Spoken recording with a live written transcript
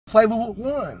flavorful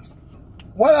ones.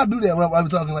 Why do I do that when I'm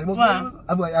talking like most flavorful?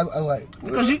 I'm like.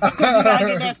 Because you gotta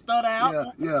get that stuff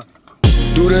out. Yeah.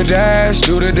 Do the dash,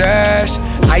 do the dash.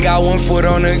 I got one foot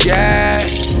on the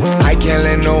gas. I can't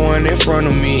let no one in front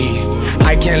of me.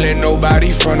 I can't let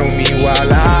nobody front of me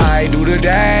while I do the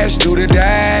dash, do the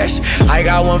dash. I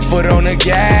got one foot on the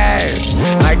gas.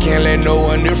 I can't let no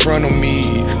one in front of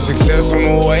me. Success on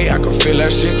the way, I can feel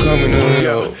that shit coming on.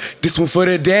 Yo, this one for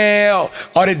the Dale.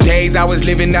 All the days I was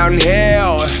living out in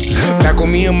hell. Back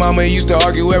when me and mama used to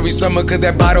argue every summer, cause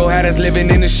that bottle had us living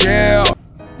in the shell.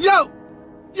 Yo!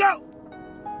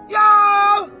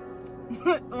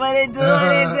 What it do,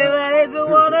 what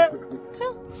it do?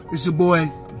 It's your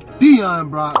boy, Deon,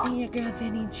 bro. And your girl,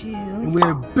 DanieJu. And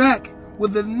we're back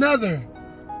with another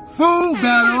food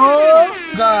battle.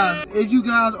 Guys, if you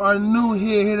guys are new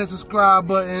here, hit that subscribe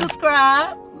button.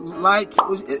 Subscribe. Like,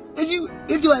 if you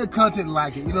like the content,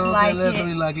 like it. You know what I'm saying? Let us know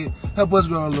you like it. Help us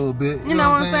grow a little bit. You know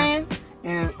what I'm saying?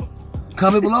 And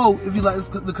comment below if you like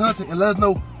the content and let us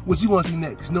know what you want to see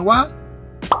next. You know why?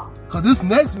 Because this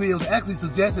next video is actually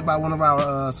suggested by one of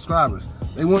our subscribers.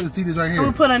 They wanted to see this right here.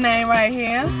 We'll put a name right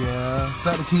here. Yeah,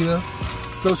 shout out to Keita.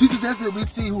 So she suggested we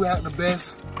see who had the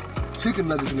best chicken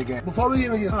nuggets in the game. Before we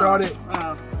even get started,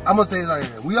 I'm going to say this right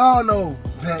here. We all know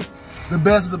that the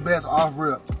best of the best off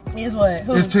rip is what?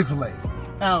 Who? It's Chick-fil-A.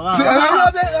 Oh. So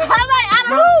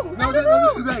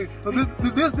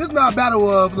this is not a battle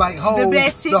of like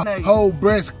whole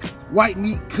breast white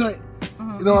meat cut.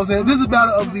 You know what I'm saying? This is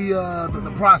battle of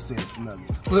the processed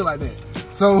nuggets. Put it like that.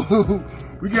 So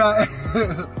we got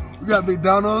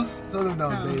McDonald's. So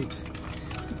McDonald's babes.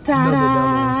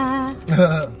 Ta-da!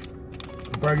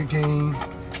 Burger King.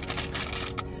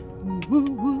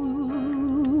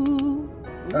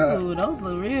 Ooh, those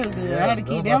look real good. Yeah, I had to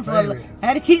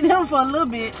keep them for a little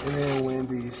bit. And then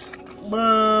Wendy's.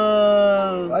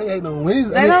 Whoa. I ain't no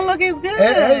Wendy's. They don't look as good.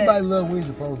 Everybody loves Wendy's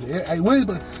supposed to.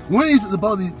 Wendy's is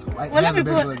supposed to like, well, let me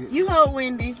put, you hold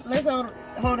Wendy's. Let's hold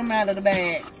them out of the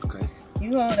bags. Okay.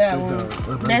 You hold that one.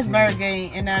 That's Burger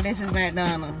King, and now this is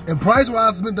McDonald's. And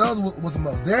price-wise, McDonald's was the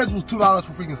most. Theirs was $2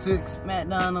 for freaking 6.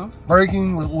 McDonald's. Burger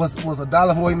King was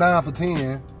 $1.49 for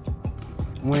 10.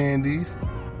 Wendy's.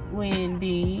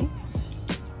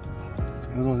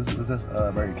 That's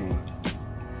Burger King.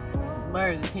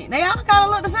 Burger King. They all kind of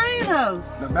look the same though.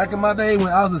 Now, back in my day when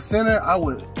I was a center, I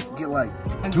would get like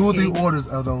 2 or 3 orders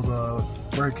of those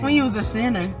Burger King. When you was a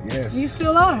center? Yes. You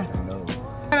still are. I know.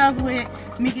 Start off with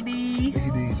Mickey D's.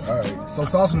 Mickey D's. All right. So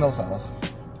sauce or no sauce?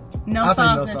 No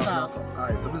sauce and sauce. All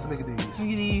right. So this is Mickey D's.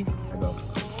 Mickey D's. There you go.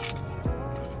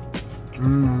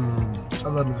 I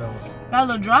love McDonald's. Got a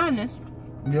little dryness.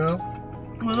 Yeah.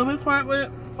 A little bit crunch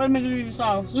with Mickey D's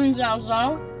sauce. Sweet and sour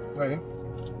sauce. Right.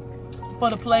 For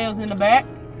the players in the back.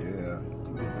 Yeah.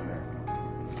 I'm getting in there.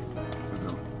 Let's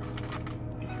go.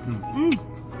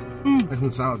 That's sweet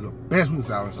and sour sauce. Best sweet and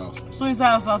sour sauce. Sweet and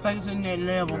sour sauce take it to the next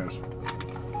level. Yes.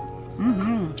 I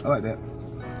like that.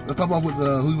 Let's talk about who you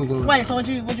gonna go with. Wait, so what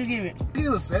you give it? Give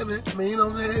it a 7. I mean, you know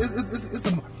what I'm saying? It's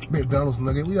a McDonald's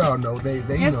nugget. We all know they you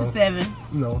know. It's a 7.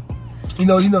 You know.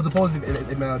 Supposedly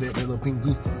they made out that little pink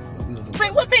goose stuff.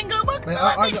 Wait, what pink goose? What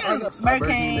pink goose? Burger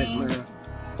King. Next, man.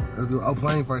 Let's do. Oh,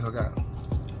 plain first. I got.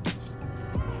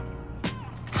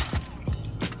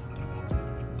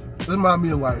 This reminds me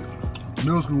of like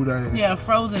middle school days. Yeah,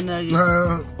 frozen nuggets.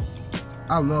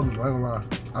 I love them. I ain't gonna lie.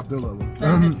 I still love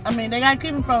them. I mean, they gotta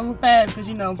keep them frozen fast because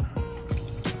you know,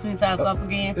 sweet and sour sauce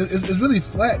again. It's really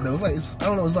flat though. It's like I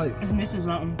don't know. It's like it's missing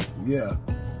something. Yeah.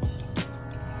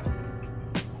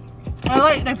 I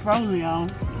like they frozen, y'all.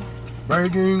 Burger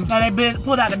King. Now they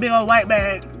pulled out the big old white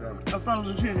bag of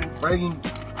frozen chicken. Burger King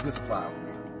gets a 5 for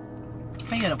me.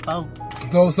 I get a 4.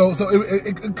 So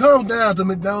it comes down to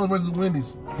McDonald's versus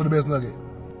Wendy's for the best nugget.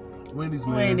 Wendy's,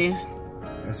 man. Wendy's.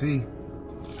 That's he.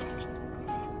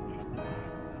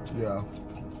 Yeah.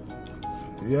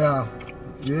 Yeah.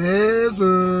 Yes,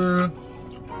 sir.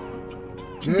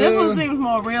 Yeah. This one seems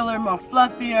more realer, more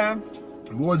fluffier.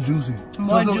 More juicy.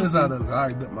 More juicy. Inside of it. I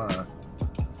already did mine.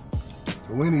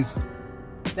 The Wendy's.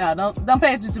 Y'all don't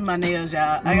pay attention to my nails,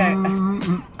 y'all.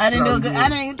 I didn't do a good. I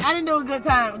didn't do a good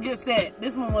set.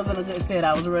 This one wasn't a good set.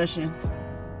 I was rushing.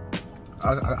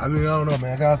 I mean, I don't know,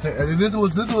 man. I gotta say, this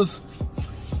was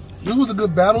a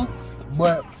good battle,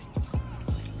 but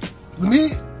to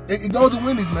me, it goes to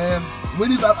Wendy's, man.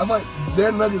 Wendy's, I like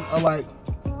their nuggets are like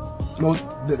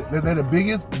they're the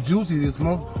biggest, juiciest,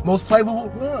 most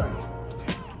flavorful ones.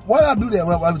 Why do I do that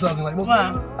when I'm talking like most?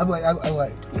 I'm like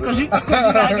because you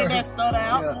gotta get that stuff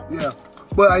out. Yeah.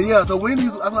 But yeah, so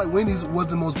Wendy's, I feel like Wendy's was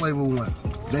the most flavorful one.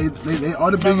 They are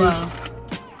the biggest.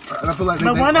 And I feel like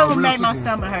but one of them made my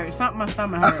stomach hurt. Something my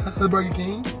stomach hurt. The Burger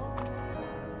King.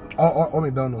 Or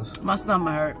McDonald's. My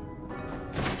stomach hurt.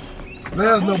 Let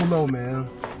us know below, man.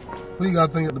 Who you guys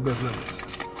think of the best nuggets?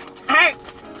 Hey.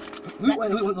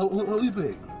 Who you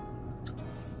pick?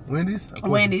 Wendy's?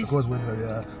 Wendy's. Of course, Wendy's,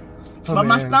 yeah. So, But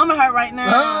my stomach hurt right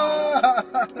now.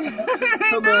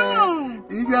 So, man,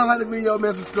 you guys like the video,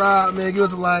 man, subscribe, man, give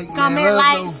us a like. Comment,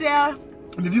 like, share.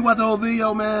 And if you watch the whole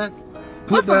video, man,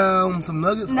 put down some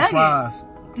nuggets or fries.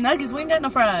 Nuggets, we ain't got no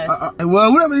fries.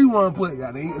 Well, whatever you want to put,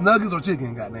 goddamn. Nuggets or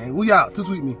chicken, goddamn. We out. Too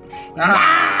sweet me.